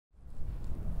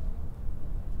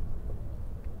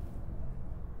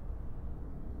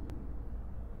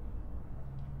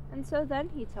And so then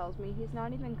he tells me he's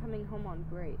not even coming home on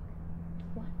break.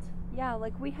 What? Yeah,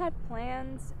 like we had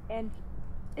plans and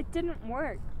it didn't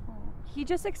work. Oh. He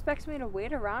just expects me to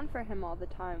wait around for him all the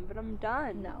time, but I'm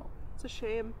done. No. It's a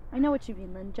shame. I know what you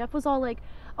mean, Lynn. Jeff was all like,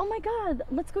 oh my god,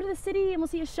 let's go to the city and we'll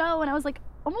see a show. And I was like,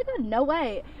 oh my god, no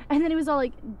way. And then he was all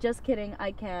like, just kidding,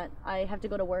 I can't. I have to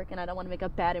go to work and I don't want to make a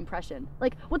bad impression.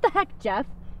 Like, what the heck, Jeff?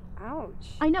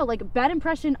 Ouch. I know, like, bad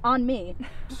impression on me.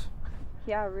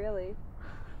 Yeah, really.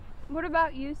 What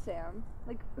about you, Sam?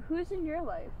 Like, who's in your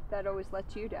life that always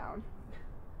lets you down?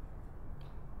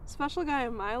 Special guy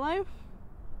in my life?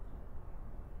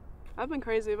 I've been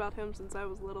crazy about him since I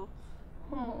was little.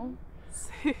 Oh.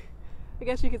 I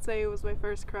guess you could say he was my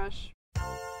first crush.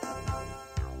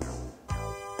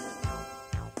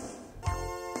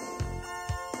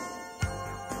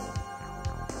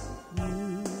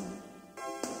 You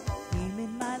came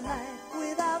in my life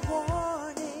without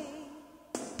warning.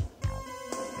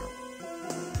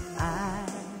 I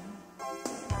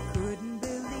couldn't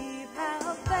believe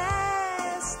how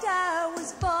fast I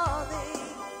was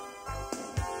falling,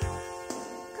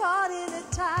 caught in a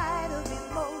tide of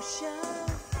emotion,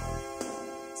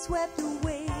 swept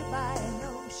away by an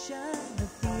ocean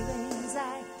of feelings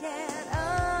I can't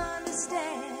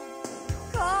understand,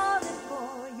 calling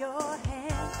for your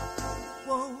hand.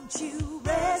 Won't you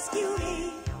rescue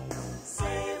me?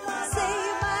 Save my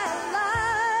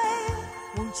life.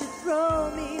 Won't you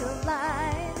throw me a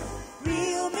line?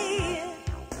 Reel me in.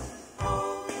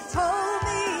 Hold me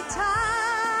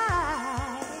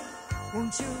tight.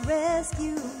 Won't you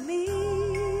rescue me?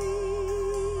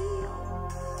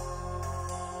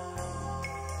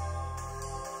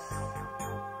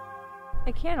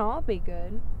 It can't all be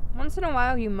good. Once in a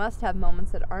while, you must have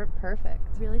moments that aren't perfect.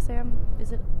 Really, Sam?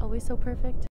 Is it always so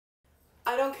perfect?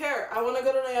 I don't care. I want to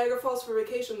go to Niagara Falls for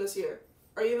vacation this year.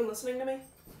 Are you even listening to me?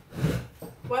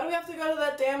 Why do we have to go to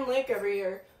that damn lake every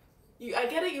year? I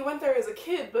get it, you went there as a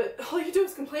kid, but all you do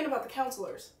is complain about the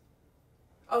counselors.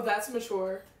 Oh, that's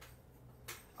mature.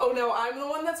 Oh, no, I'm the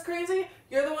one that's crazy?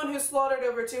 You're the one who slaughtered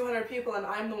over 200 people and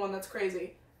I'm the one that's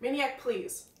crazy. Maniac,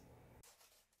 please.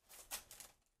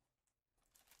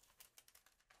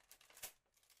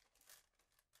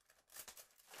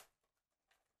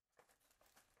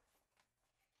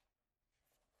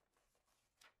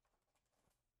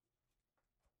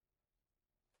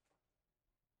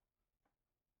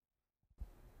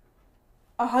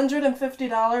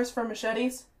 $150 for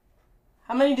machetes?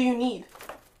 How many do you need?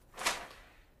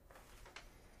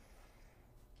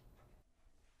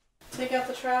 Take out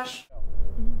the trash.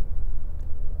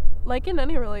 Like in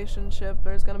any relationship,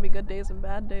 there's gonna be good days and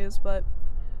bad days, but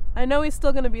I know he's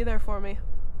still gonna be there for me.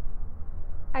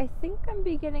 I think I'm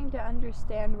beginning to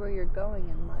understand where you're going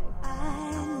in life.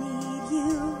 I need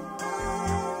you.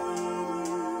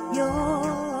 You're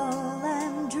all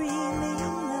I'm dreaming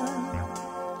of.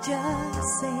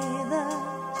 Just say the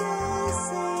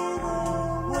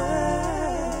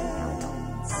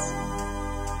words,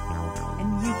 and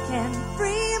you can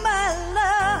free my love.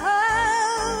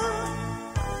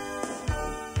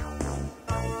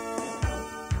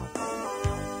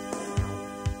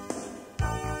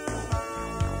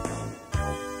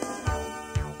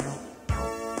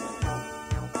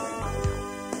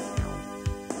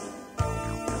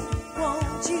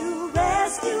 Won't you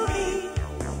rescue me?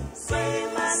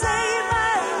 Save my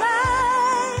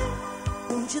life.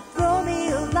 Won't you throw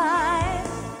me a line?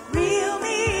 Reel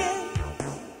me in.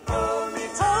 Hold me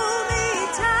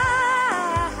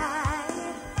tight.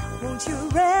 Won't you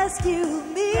rescue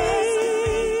me?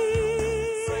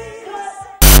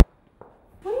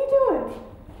 What are you doing?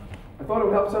 I thought it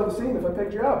would help sell the scene if I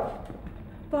picked you up.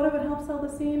 Thought it would help sell the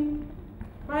scene?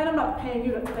 Ryan, I'm not paying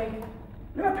you to think.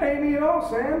 You're not paying me at all,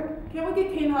 Sam. Can't we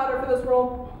get Kane Hodder for this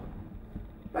role?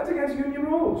 That's against union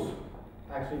rules.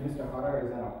 Actually, Mr. Hodder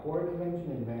is at a horror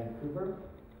convention in Vancouver.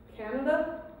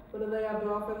 Canada? What do they have to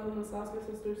offer than the Saska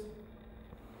sisters?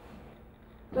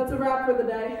 That's a wrap for the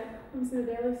day. Let me see the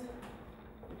dailies.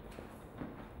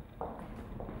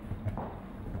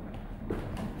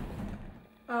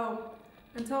 Oh,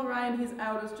 and tell Ryan he's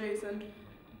out as Jason.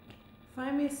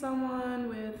 Find me someone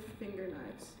with finger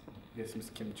knives. Yes,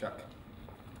 Mr. Kimchuk.